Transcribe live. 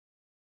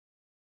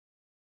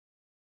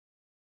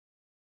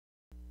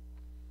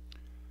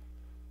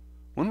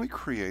When we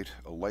create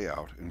a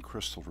layout in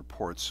Crystal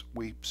reports,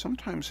 we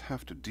sometimes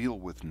have to deal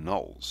with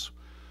nulls,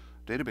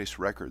 database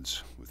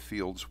records with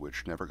fields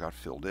which never got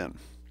filled in.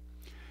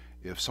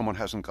 If someone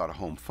hasn't got a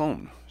home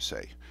phone,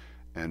 say,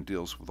 and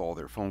deals with all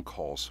their phone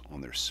calls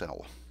on their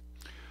cell.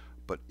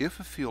 But if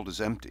a field is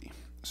empty,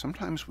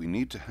 sometimes we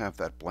need to have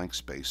that blank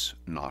space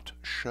not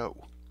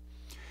show.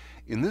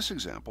 In this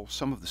example,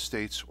 some of the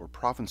states or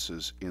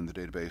provinces in the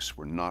database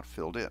were not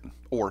filled in,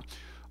 or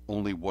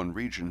only one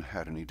region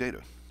had any data,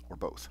 or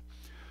both.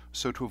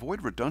 So to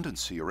avoid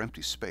redundancy or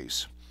empty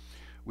space,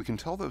 we can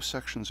tell those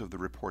sections of the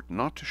report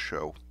not to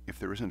show if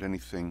there isn't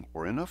anything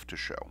or enough to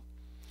show.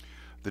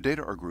 The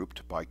data are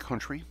grouped by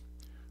country,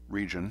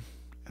 region,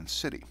 and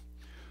city.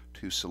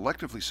 To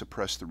selectively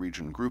suppress the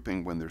region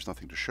grouping when there's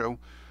nothing to show,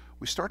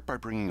 we start by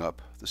bringing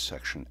up the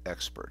section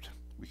expert.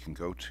 We can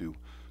go to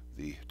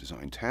the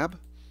Design tab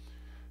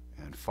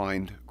and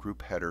find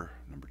group header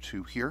number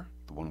 2 here,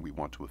 the one we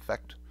want to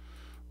affect.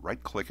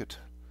 Right-click it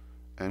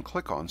and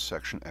click on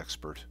Section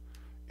Expert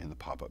in the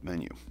pop-up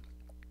menu.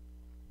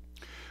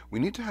 We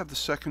need to have the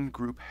second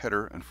group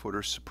header and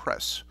footer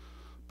suppress,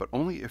 but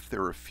only if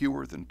there are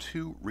fewer than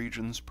 2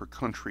 regions per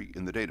country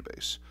in the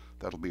database.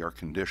 That'll be our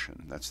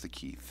condition. That's the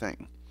key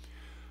thing.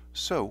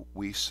 So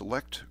we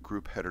select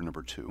group header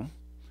number 2.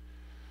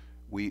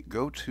 We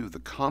go to the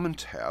Common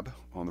tab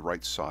on the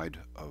right side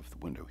of the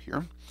window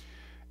here,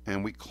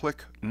 and we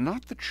click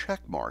not the check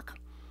mark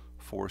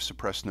for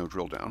suppress no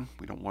drill down,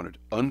 we don't want it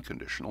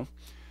unconditional,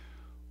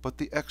 but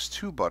the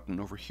X2 button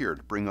over here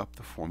to bring up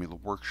the formula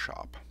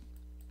workshop.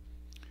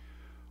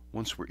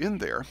 Once we're in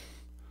there,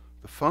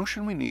 the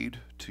function we need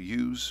to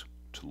use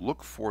to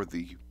look for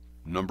the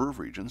number of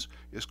regions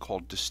is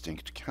called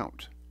distinct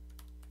count.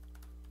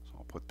 So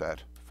I'll put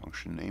that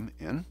function name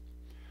in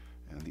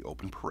and the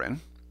open paren.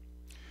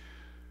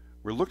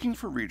 We're looking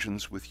for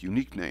regions with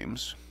unique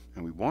names,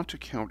 and we want to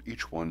count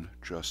each one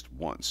just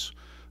once.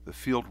 The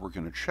field we're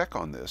going to check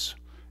on this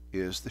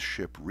is the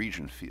ship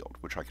region field,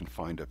 which I can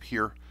find up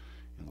here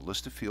in the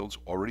list of fields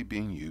already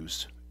being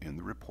used in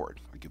the report.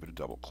 I give it a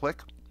double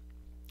click.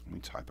 Let me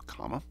type a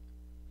comma.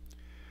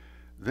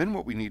 Then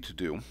what we need to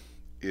do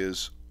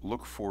is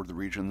look for the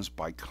regions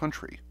by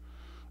country.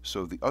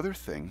 So the other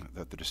thing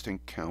that the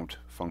distinct count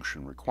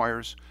function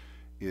requires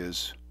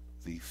is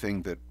the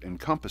thing that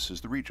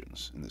encompasses the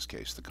regions, in this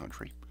case the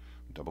country.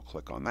 Double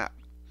click on that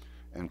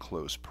and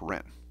close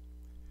paren.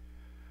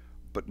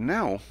 But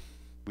now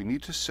we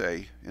need to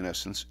say, in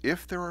essence,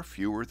 if there are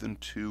fewer than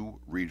 2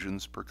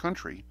 regions per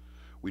country,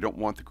 we don't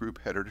want the group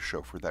header to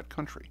show for that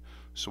country.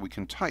 So we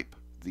can type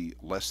the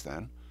less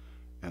than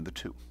and the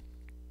 2.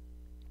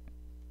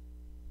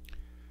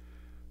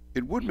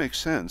 It would make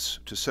sense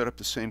to set up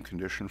the same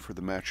condition for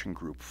the matching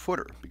group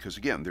footer, because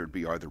again, there'd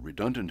be either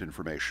redundant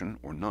information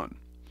or none.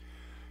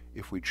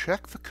 If we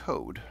check the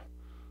code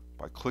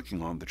by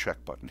clicking on the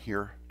check button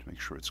here to make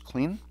sure it's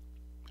clean,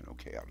 and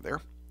OK out of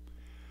there,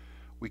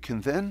 we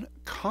can then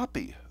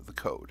copy the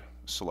code,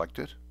 select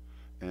it,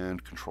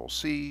 and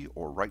Control-C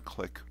or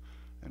right-click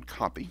and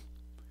copy,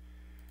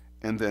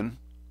 and then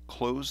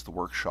close the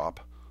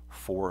workshop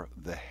for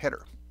the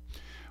header.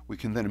 We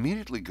can then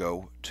immediately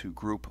go to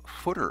group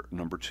footer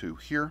number 2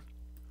 here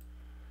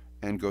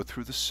and go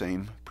through the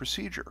same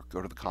procedure.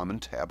 Go to the Common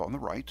tab on the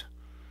right,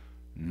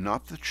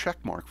 not the check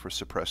mark for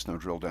suppress no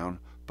drill down,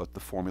 but the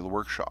formula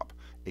workshop,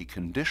 a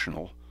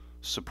conditional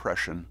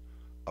suppression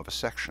of a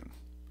section.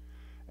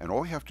 And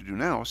all we have to do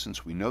now,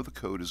 since we know the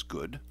code is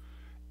good,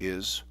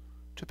 is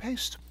to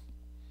paste.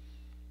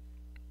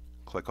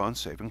 Click on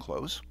Save and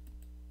Close,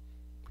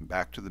 come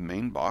back to the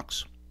main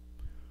box,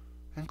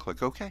 and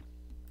click OK.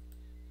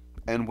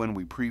 And when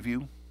we preview,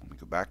 when we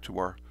go back to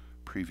our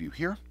preview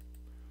here,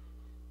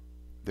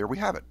 there we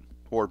have it.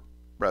 Or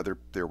rather,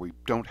 there we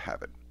don't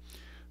have it,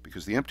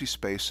 because the empty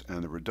space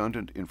and the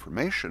redundant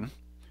information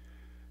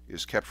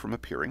is kept from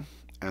appearing,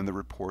 and the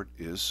report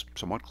is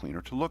somewhat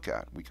cleaner to look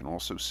at. We can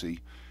also see,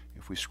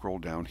 if we scroll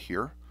down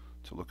here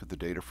to look at the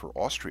data for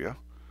Austria,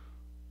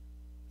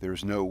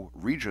 there's no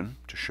region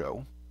to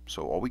show,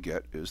 so all we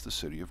get is the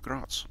city of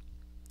Graz.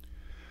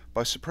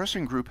 By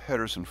suppressing group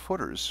headers and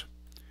footers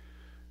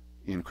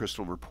in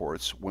Crystal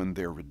reports when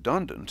they're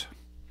redundant,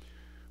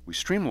 we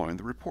streamline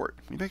the report.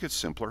 We make it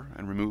simpler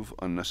and remove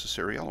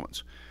unnecessary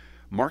elements.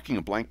 Marking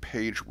a blank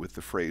page with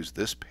the phrase,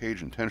 "This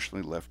page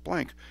intentionally left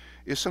blank,"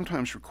 is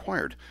sometimes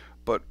required,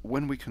 but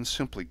when we can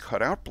simply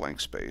cut out blank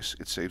space,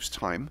 it saves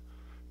time,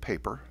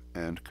 paper,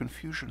 and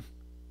confusion.